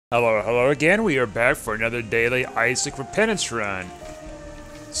Hello, hello again. We are back for another daily Isaac Repentance run.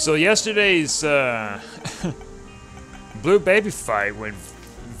 So yesterday's Blue Baby fight went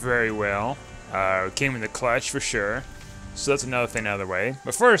very well. Came in the clutch for sure. So that's another thing out of the way.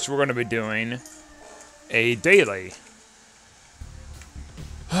 But first, we're going to be doing a daily.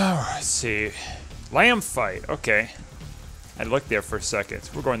 Let's see. Lamb fight. Okay. I looked there for a second.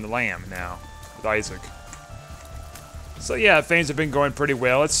 We're going to Lamb now with Isaac. So yeah, things have been going pretty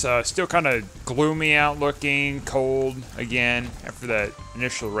well. It's still kind of gloomy out looking, cold again after that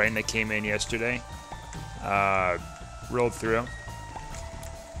initial rain that came in yesterday. Rolled through.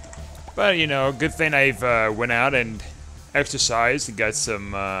 But you know, good thing I've went out and exercised and got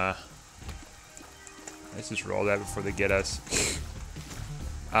some. Let's just roll that before they get us.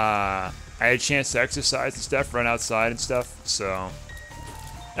 I had a chance to exercise and stuff, run outside and stuff, so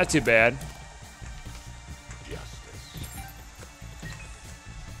not too bad.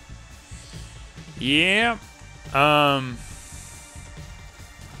 Yeah. My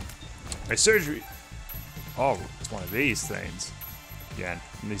surgery. Oh, it's one of these things. Again,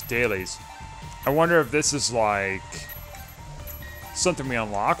 in these dailies. I wonder if this is like something we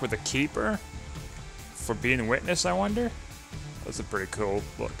unlock with a keeper for being witness. I wonder. That's a pretty cool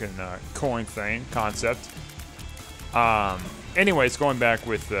looking coin thing concept. Anyways, going back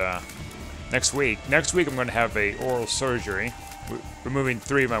with next week. Next week I'm going to have a oral surgery, removing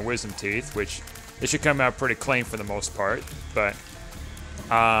 3 of my wisdom teeth, which. It should come out pretty clean for the most part, but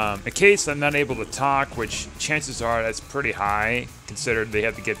in case I'm not able to talk, which chances are that's pretty high, considering they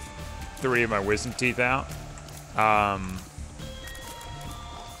have to get 3 of my wisdom teeth out, I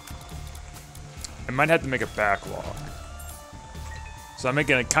might have to make a backlog. So I'm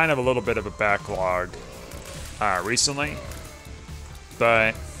making a kind of a little bit of a backlog recently,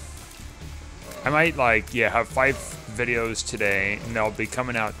 but I might have 5 videos today, and they'll be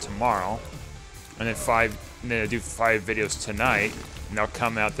coming out tomorrow. And then I do 5 videos tonight, and they'll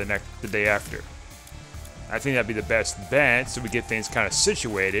come out the day after. I think that'd be the best bet, so we get things kind of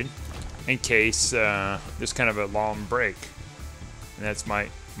situated in case there's kind of a long break, and that's might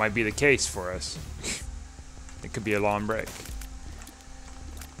be the case for us. It could be a long break.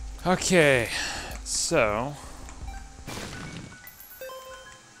 Okay, so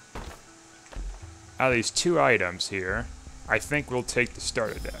out of these 2 items here, I think we'll take the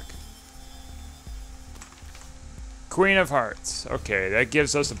starter deck. Queen of Hearts. Okay, that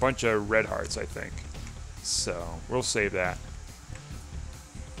gives us a bunch of red hearts, I think. So, we'll save that.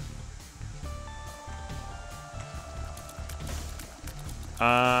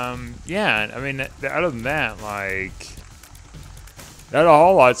 Yeah, I mean, other than that, not a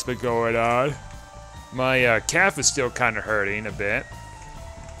whole lot's been going on. My calf is still kind of hurting a bit.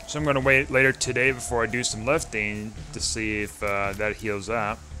 So I'm going to wait later today before I do some lifting to see if that heals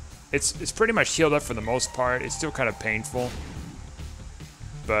up. It's pretty much healed up for the most part. It's still kind of painful,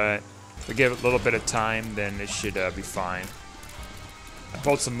 but if we give it a little bit of time, then it should be fine. I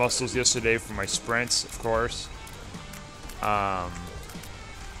pulled some muscles yesterday for my sprints, of course. Yeah,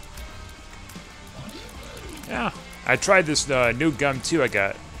 I tried this new gum too I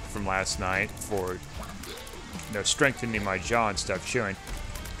got from last night for strengthening my jaw and stuff, chewing.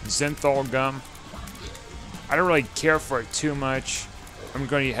 Zenthal gum. I don't really care for it too much. I'm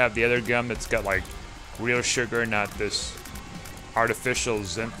going to have the other gum that's got like real sugar, not this artificial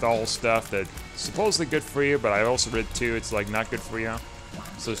Zenthal stuff that's supposedly good for you, but I also read too it's like not good for you.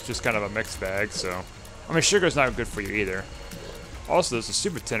 So it's just kind of a mixed bag. So I mean, sugar's not good for you either. Also, there's a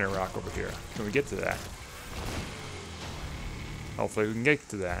super tender rock over here. Can we get to that? Hopefully we can get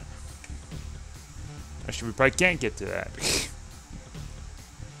to that. Actually, we probably can't get to that.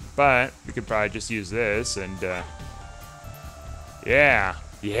 But we could probably just use this and yeah.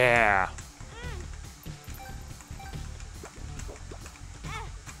 We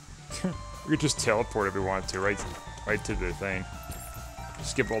could just teleport if we want to, right to the thing.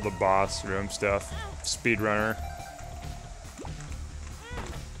 Skip all the boss room stuff. Speedrunner.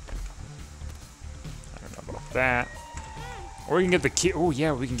 I don't know about that. Or we can get the key. Oh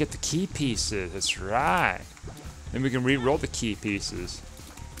yeah, we can get the key pieces. That's right. Then we can re-roll the key pieces.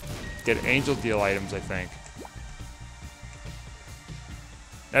 Get angel deal items, I think.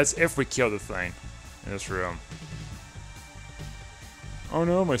 That's if we kill the thing in this room. Oh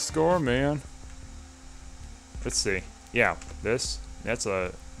no, my score, man. Let's see. Yeah, that's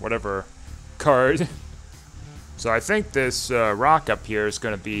a whatever card. So I think this rock up here is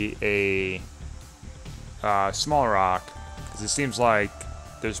going to be a small rock. Because it seems like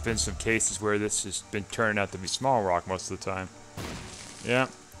there's been some cases where this has been turned out to be small rock most of the time. Yeah.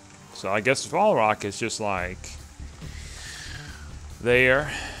 So I guess small rock is just like there.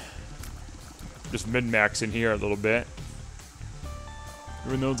 Just min-maxing here a little bit.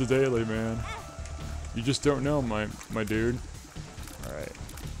 Even though it's a daily, man. You just don't know, my dude. Alright.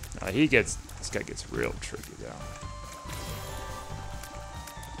 This guy gets real tricky, though.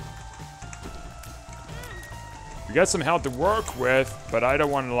 We got some health to work with, but I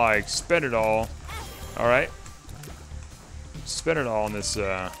don't want to, like, spend it all. Alright. Spend it all on this,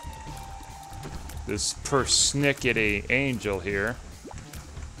 this persnickety angel here.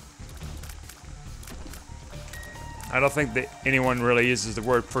 I don't think that anyone really uses the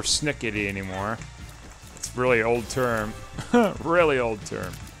word persnickety anymore. It's a really old term. Really old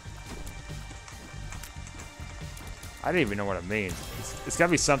term. I don't even know what it means. It's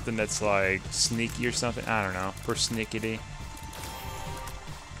gotta be something that's like sneaky or something. I don't know. Persnickety.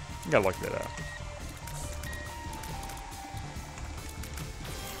 You gotta look that up.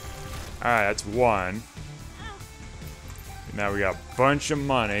 Alright, that's one. Now we got a bunch of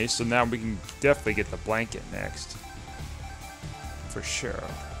money, so now we can definitely get the blanket next. For sure.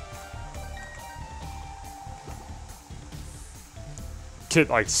 Get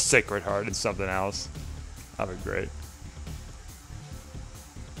like Sacred Heart and something else. That'd be great.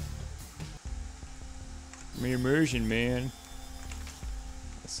 Me immersion, man.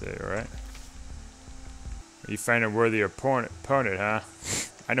 That's it, alright? You find a worthy opponent, huh?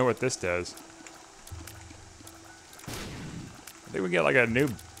 I know what this does. I think we get like a new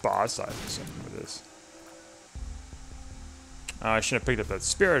boss item or something with this. I should have picked up that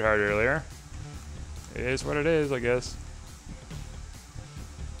Spirit Heart earlier. It is what it is, I guess.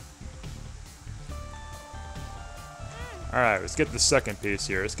 Alright, let's get the second piece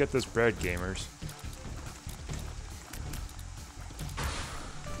here. Let's get this bread, gamers.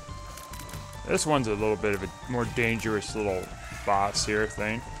 This one's a little bit of a more dangerous little boss here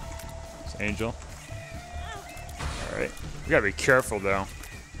thing. This angel. Alright. We gotta be careful though.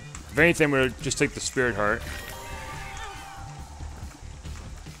 If anything, we'll just take the Spirit Heart.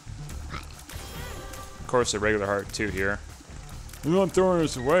 Of course, a regular heart too here. I'm not throwing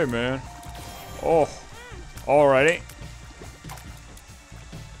this away, man. Oh. Alrighty.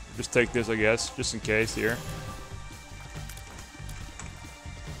 Just take this, I guess, just in case here.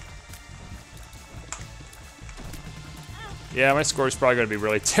 Yeah, my score is probably going to be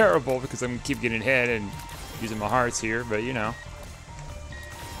really terrible because I'm going to keep getting hit and using my hearts here, but you know.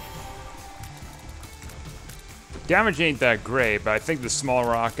 Damage ain't that great, but I think the small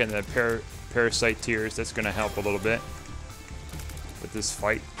rock and the parasite tears, that's going to help a little bit with this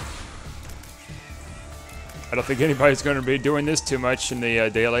fight. I don't think anybody's going to be doing this too much in the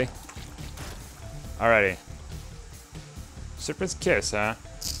daily. Alrighty. Serpent's Kiss, huh?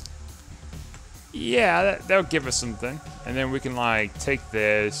 Yeah, that'll give us something. And then we can, like, take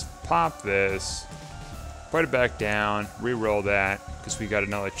this, pop this, put it back down, re-roll that, because we got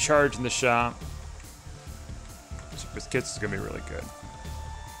another charge in the shop. Serpent's Kiss is going to be really good.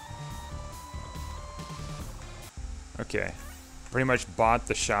 Okay. Pretty much bought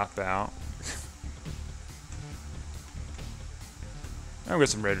the shop out. I've got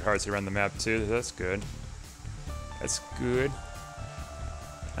some red hearts around the map too, that's good. That's good.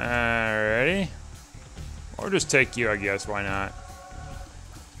 Alrighty. Or just take you, I guess, why not?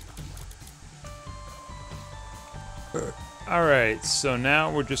 Alright, so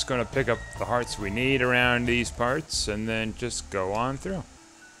now we're just gonna pick up the hearts we need around these parts and then just go on through.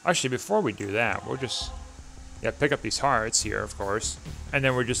 Actually, before we do that, we'll just pick up these hearts here, of course. And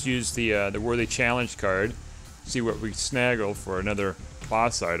then we'll just use the Worthy Challenge card. See what we snaggle for another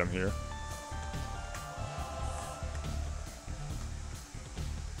boss item here.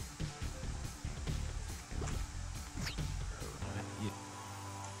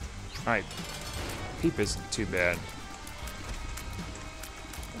 Alright, Peep isn't too bad.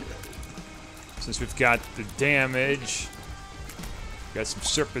 Since we've got the damage, got some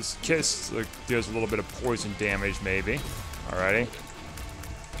Serpent's Kiss that deals a little bit of poison damage maybe. Alrighty.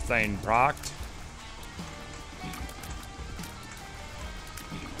 Thane procced.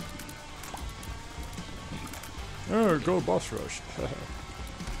 Oh, go boss rush.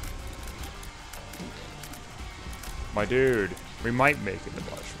 My dude, we might make it the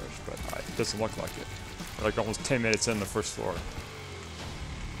boss rush, but it doesn't look like it. We're like almost 10 minutes in the first floor.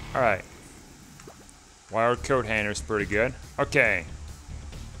 Alright. Wild Coat Handler's pretty good. Okay.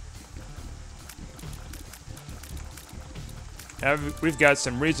 Now we've got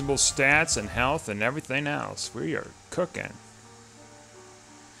some reasonable stats and health and everything else. We are cooking.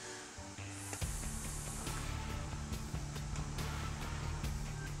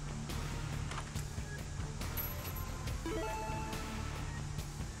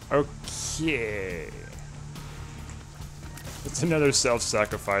 Okay. It's another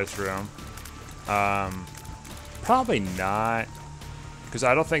self-sacrifice room. Probably not. Because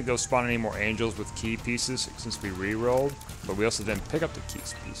I don't think they'll spawn any more angels with key pieces since we re-rolled. But we also didn't pick up the key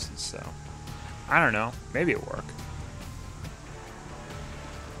pieces, so... I don't know. Maybe it'll work.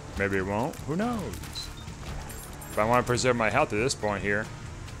 Maybe it won't. Who knows? But I want to preserve my health at this point here.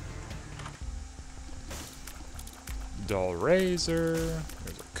 Dull Razor.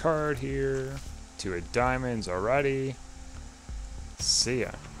 There's a card here. 2 of diamonds already. See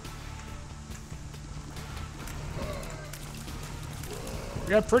ya.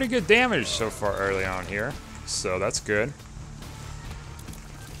 We got pretty good damage so far early on here, so that's good.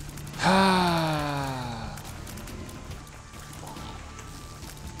 I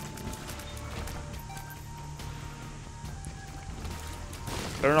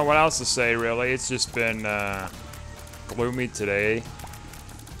don't know what else to say, really. It's just been gloomy today.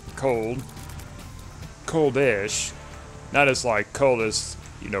 Cold. Cold-ish. Not as like cold as,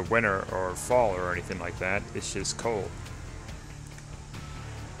 you know, winter or fall or anything like that. It's just cold.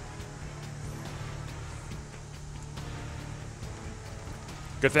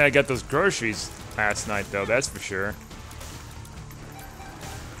 Good thing I got those groceries last night, though, that's for sure.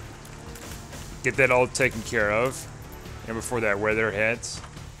 Get that all taken care of. And before that weather hits.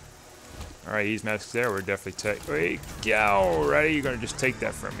 Alright, he's masks there. We're definitely take. Wait, go! Ready? You're gonna just take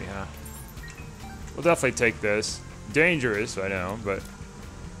that from me, huh? We'll definitely take this. Dangerous, I know, but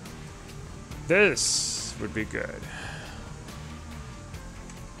this would be good.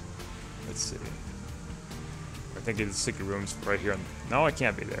 Let's see. I think the secret room's right here. No, it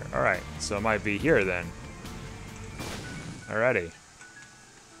can't be there. Alright, so it might be here then. Alrighty.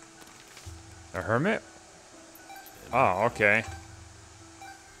 A hermit? Oh, okay.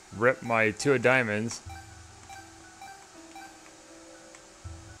 Rip my 2 of diamonds.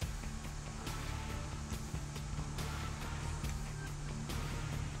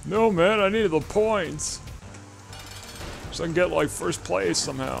 No, man, I needed the points. So I can get, like, first place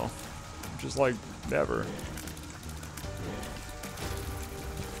somehow. Just like, never.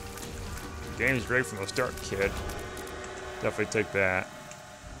 The game's great from the start, kid. Definitely take that.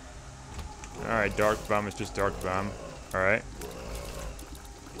 Alright, Dark Bomb is just Dark Bomb. Alright.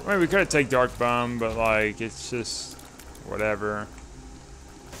 I mean, we could take Dark Bomb, but, like, it's just... whatever.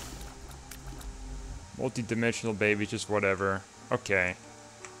 Multi-dimensional baby, just whatever. Okay.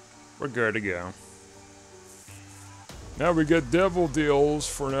 We're good to go. Now we get devil deals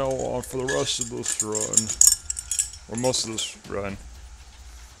for now on for the rest of this run. Or most of this run.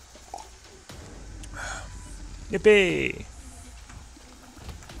 Yippee!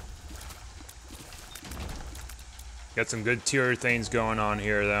 Got some good tier things going on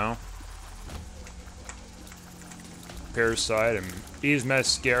here, though. Parasite and Eve's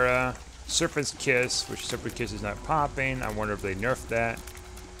Mascara. Serpent's Kiss, which Serpent's Kiss is not popping. I wonder if they nerfed that.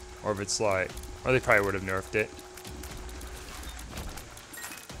 Or if it's like... or they probably would have nerfed it.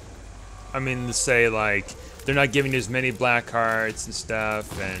 I mean, to say, like, they're not giving you as many black hearts and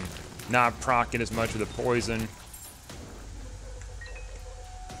stuff, and not proccing as much of the poison.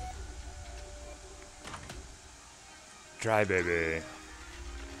 Dry baby.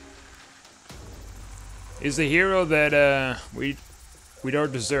 He's a hero that we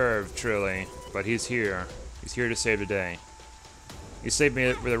don't deserve, truly, but he's here. He's here to save the day. He saved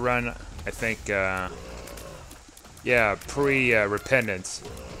me with a run, I think, yeah, pre-repentance.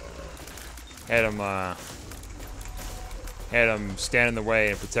 Had him stand in the way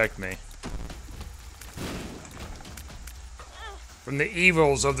and protect me from the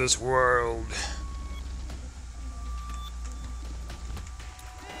evils of this world.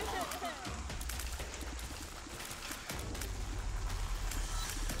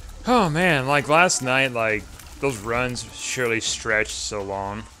 Oh man, like last night, like those runs surely stretched so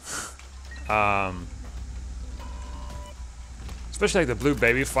long. Especially like the blue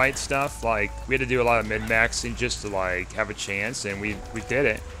baby fight stuff, like we had to do a lot of min-maxing just to like have a chance, and we did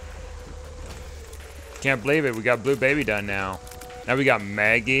it. Can't believe it, we got blue baby done now. Now we got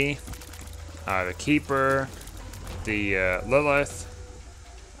Maggie, the Keeper, the Lilith,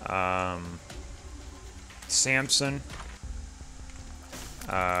 Samson,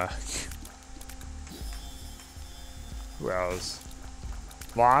 who else?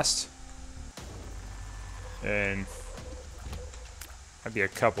 Lost, and might be a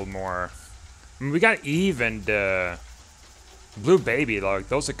couple more. I mean, we got Eve and Blue Baby. Like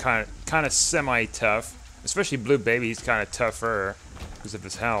those are kind of semi-tough. Especially Blue Baby, he's kind of tougher because of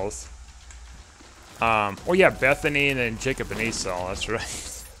his health. Oh yeah, Bethany and then Jacob and Esau. That's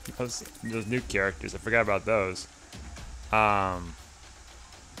right. those new characters. I forgot about those.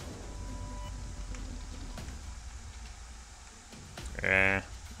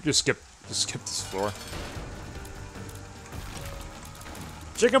 Just skip Just skip this floor.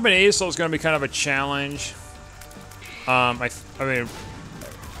 Jacob and Aesol is going to be kind of a challenge. I mean,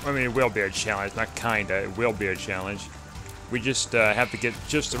 it will be a challenge, not kinda. It will be a challenge. We just have to get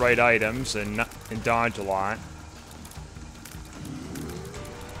just the right items and dodge a lot.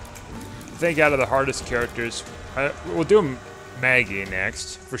 I think out of the hardest characters, we'll do Maggie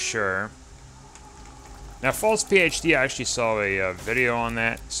next for sure. Now, False PhD, I actually saw a video on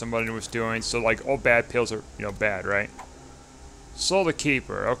that somebody was doing. So, like, all bad pills are, you know, bad, right? Soul the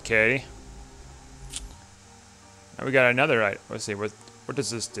Keeper, okay. Now we got another item. Let's see, what does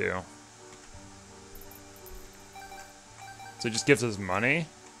this do? So it just gives us money?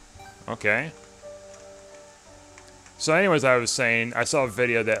 Okay. So anyways, I was saying, I saw a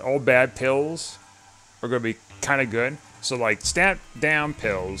video that all bad pills are going to be kind of good. So, like, stat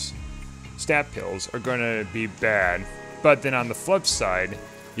pills are going to be bad. But then on the flip side,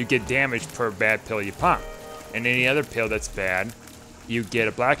 you get damage per bad pill you pop. And any other pill that's bad, you get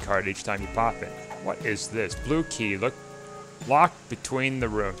a black card each time you pop it. What is this? Blue key. Look, locked between the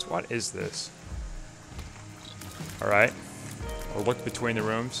rooms. What is this? Alright. Or look between the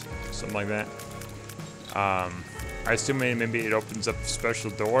rooms. Something like that. I assume maybe it opens up a special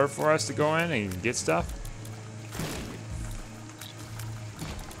door for us to go in and get stuff.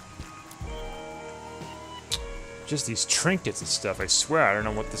 Just these trinkets and stuff. I swear, I don't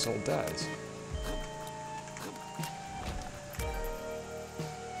know what this all does.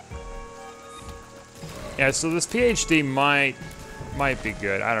 Yeah, so this PhD might be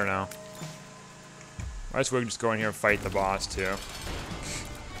good. I don't know. Might as well just go in here and fight the boss too.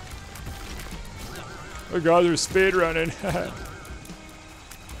 Oh god, they're speed running.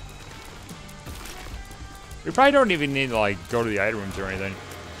 We probably don't even need to like go to the item rooms or anything,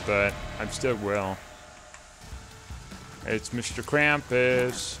 but I still will. It's Mr.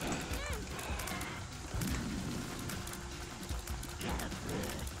 Krampus.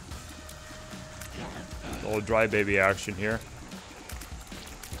 A little dry baby action here.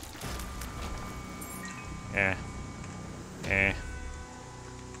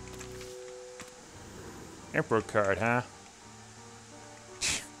 Emperor card, huh?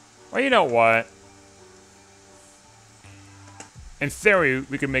 Well, you know what? In theory,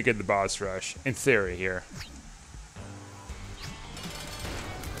 we can make it the boss rush. In theory here.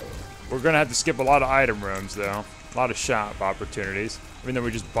 We're gonna have to skip a lot of item rooms, though. A lot of shop opportunities. Even though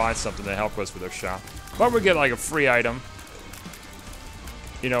we just bought something to help us with our shop. But we get like a free item.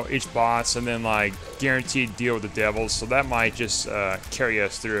 You know, each boss, and then like guaranteed deal with the devils. So that might just carry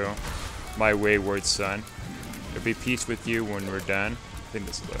us through. My wayward son. There'll be peace with you when we're done. I think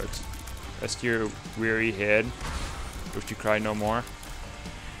this looks. Rest your weary head. Wish you cry no more.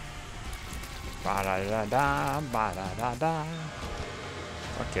 Ba-da-da-da, ba-da-da-da.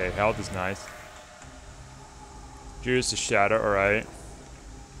 Okay, health is nice. Here's the shadow, alright.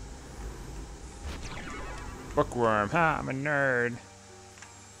 Bookworm, ha, I'm a nerd.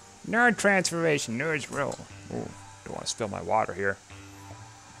 Nerd transformation, nerds roll. Ooh, don't want to spill my water here.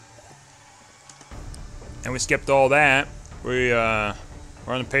 And we skipped all that. We're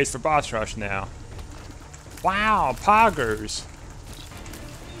on the pace for boss rush now. Wow, poggers.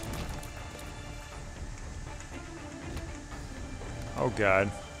 Oh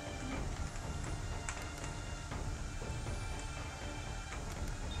god.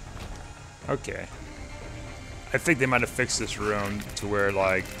 Okay. I think they might have fixed this room to where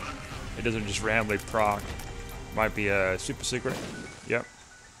like it doesn't just randomly proc. Might be a super secret. Yep.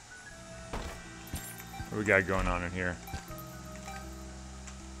 What we got going on in here?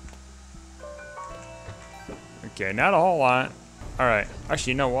 Okay, not a whole lot. Alright,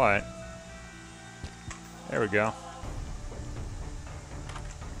 actually, you know what? There we go.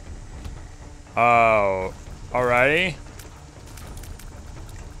 Oh, alrighty.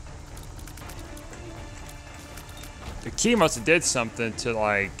 The key must have did something to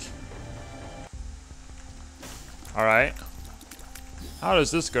like... Alright. How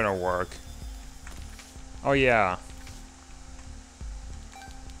is this gonna work? Oh yeah.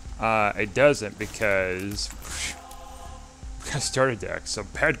 It doesn't because we got starter deck. So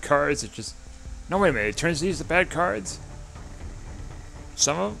bad cards, it just... No, wait a minute, it turns these to bad cards?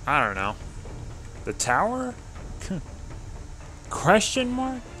 Some of them? I don't know. The tower? Question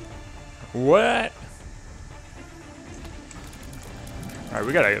mark? What? Alright,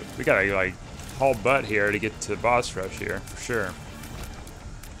 we gotta like haul butt here to get to the boss rush here, for sure.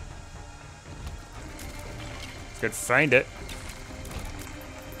 Could find it.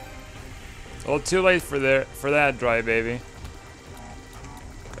 It's a little too late for that, dry baby.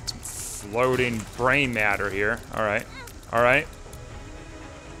 Got some floating brain matter here. Alright. Alright.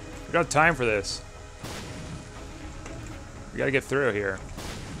 We don't have time for this. We gotta get through here.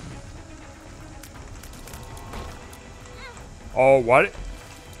 Oh, what?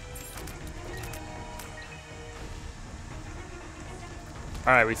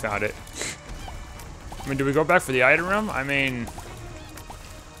 Alright, we found it. I mean, do we go back for the item room? I mean,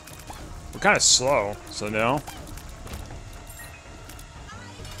 we're kind of slow, so no.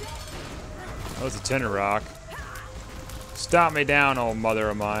 That was a tinder rock. Stop me down, old mother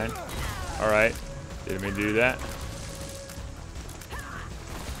of mine. Alright, didn't mean to do that.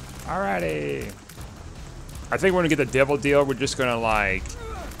 Alrighty. I think when we get the devil deal, we're just gonna like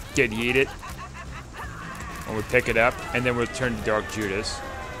get yeeted when we pick it up, and then we'll turn to Dark Judas.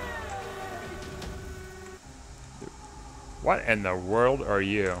 What in the world are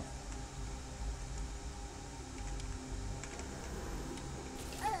you?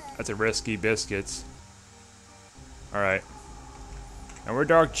 That's a Risky Biscuits. Alright. And we're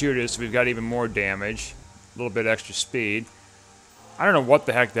Dark Judas, so we've got even more damage. A little bit extra speed. I don't know what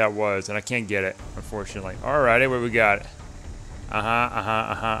the heck that was, and I can't get it, unfortunately. Alrighty, what we got?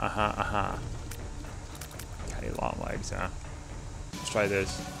 Got any long legs, huh? Let's try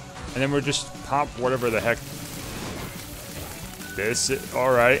this. And then we'll just pop whatever the heck. This is,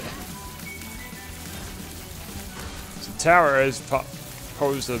 alright. So tower has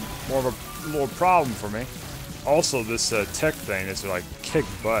posed more of a little problem for me. Also, this tech thing is like kick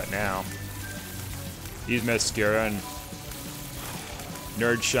butt now. Use mascara and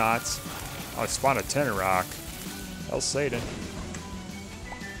nerd shots. Oh, it spawned a tenor rock. Hell, Satan.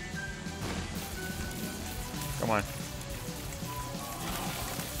 Come on.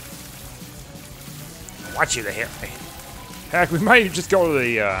 I want you to hit me. Heck, we might just go to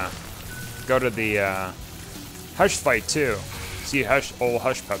the Hush fight too. See old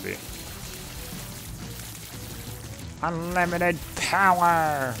Hush puppy. Unlimited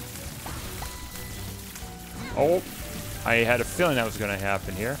power. Oh, I had a feeling that was going to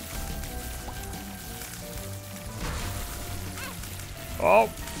happen here. Oh,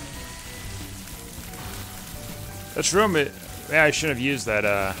 this room. Yeah, I shouldn't have used that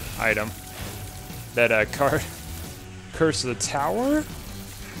item. That card. Curse of the Tower?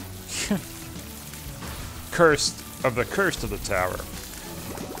 Cursed of the Tower.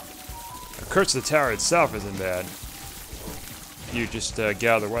 The Curse of the Tower itself isn't bad. You just get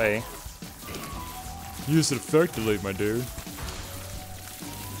out of the way. Use it effectively, my dude.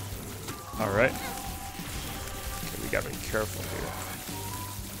 Alright. Okay, we gotta be careful here.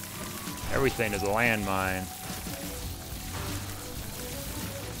 Everything is a landmine.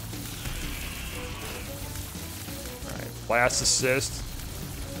 Blast assist.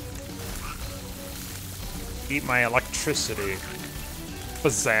 Eat my electricity.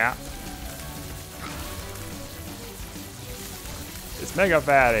 Bazap. It's Mega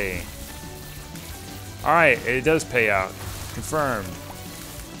Fatty. Alright, it does pay out. Confirmed.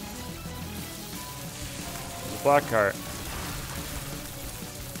 There's a black cart.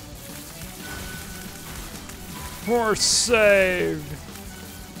 More saved.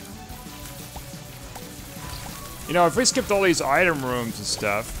 You know, if we skipped all these item rooms and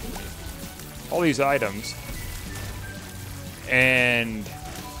stuff, all these items, and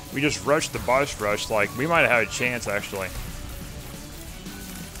we just rushed the boss rush, like, we might have had a chance, actually.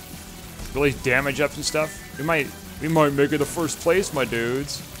 Really damage ups and stuff. We might make it the first place, my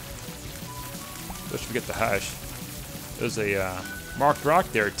dudes. Let's forget the Hush. There's a marked rock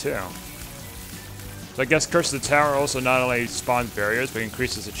there, too. So I guess Curse of the Tower also not only spawns barriers, but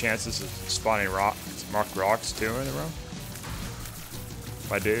increases the chances of spawning marked rocks too in the room.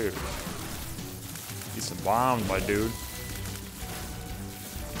 My dude. Need some bombs, my dude.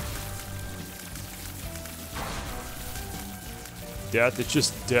 Death, it's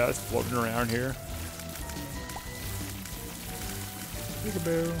just death floating around here.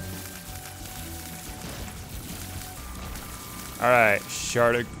 Peekaboo. Alright,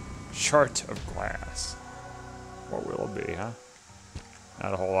 Shard of glass. What will it be, huh?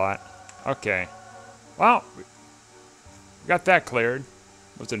 Not a whole lot. Okay. Well, we got that cleared.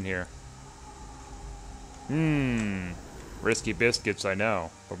 What's in here? Risky Biscuits, I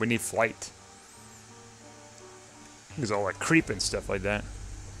know. But we need flight. There's all that creep and stuff like that.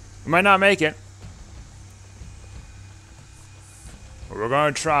 We might not make it. But we're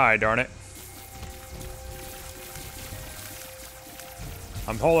gonna try, darn it.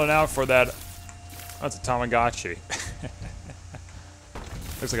 I'm holding out for that. That's a Tamagotchi.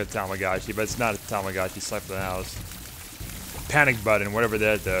 Looks like a Tamagotchi, but it's not a Tamagotchi. It's left in the house. Panic button, whatever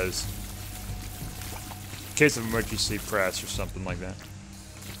that does. In case of emergency press or something like that.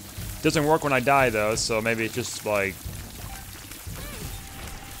 Doesn't work when I die though, so maybe it's just like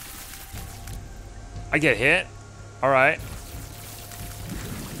I get hit? Alright.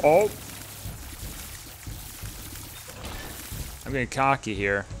 Oh. I'm getting cocky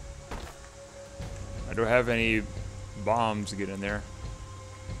here. I don't have any bombs to get in there.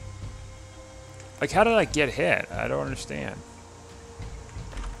 Like, how did I get hit? I don't understand.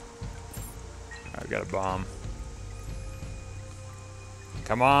 I got a bomb.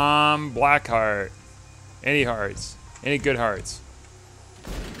 Come on, black heart. Any hearts. Any good hearts.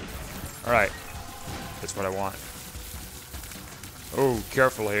 Alright. That's what I want. Oh,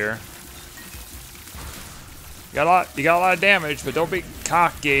 careful here. You got a lot of damage, but don't be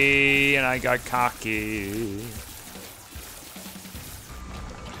cocky. And I got cocky.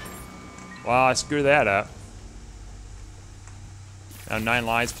 Well, I screwed that up. Now 9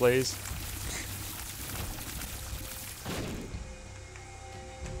 lives, please.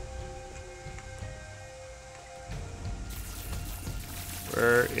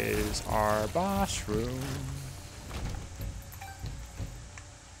 Where is our boss room?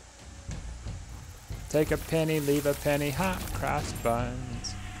 Take a penny, leave a penny, hot cross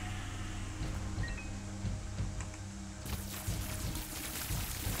buns.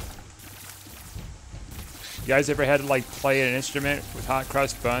 You guys ever had to like play an instrument with hot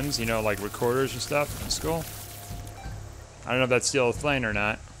cross buns? You know, like recorders and stuff in school? I don't know if that's still a thing or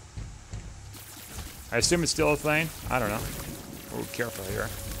not. I assume it's still a thing. I don't know. Oh, careful here.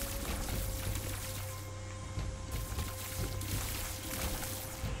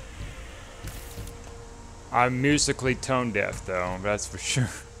 I'm musically tone deaf, though, that's for sure.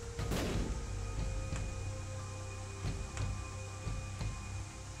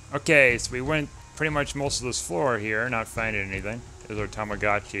 Okay, so we went pretty much most of this floor here, not finding anything. There's our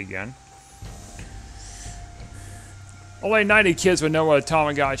Tamagotchi again. Only 90 kids would know what a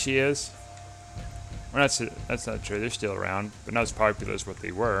Tamagotchi is. Well, that's not true. They're still around, but not as popular as what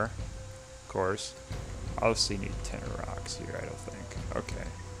they were, of course. I also need 10 rocks here, I don't think. Okay.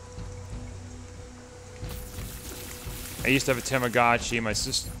 I used to have a Tamagotchi.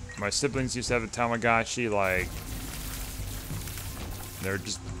 My siblings used to have a Tamagotchi. Like, they're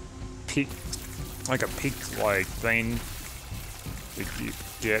just like a peak like thing that you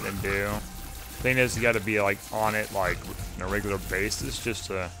get and do. Thing is, you got to be like on it like on a regular basis just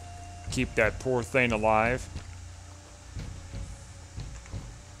to keep that poor thing alive.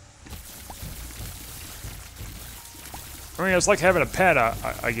 I mean, it's like having a pet,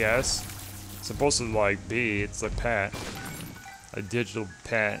 I guess. It's supposed to like be. It's a pet, a digital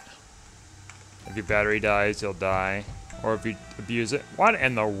pet. If your battery dies, you'll die, or if you abuse it. What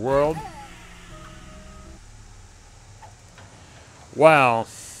in the world? Wow,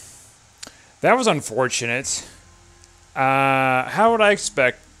 that was unfortunate. How would I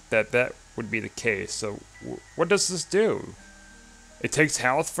expect that would be the case? So, what does this do? It takes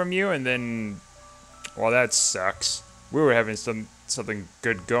health from you, and then, well, that sucks. We were having something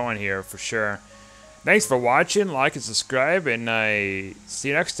good going here for sure. Thanks for watching, like and subscribe, and I see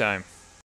you next time.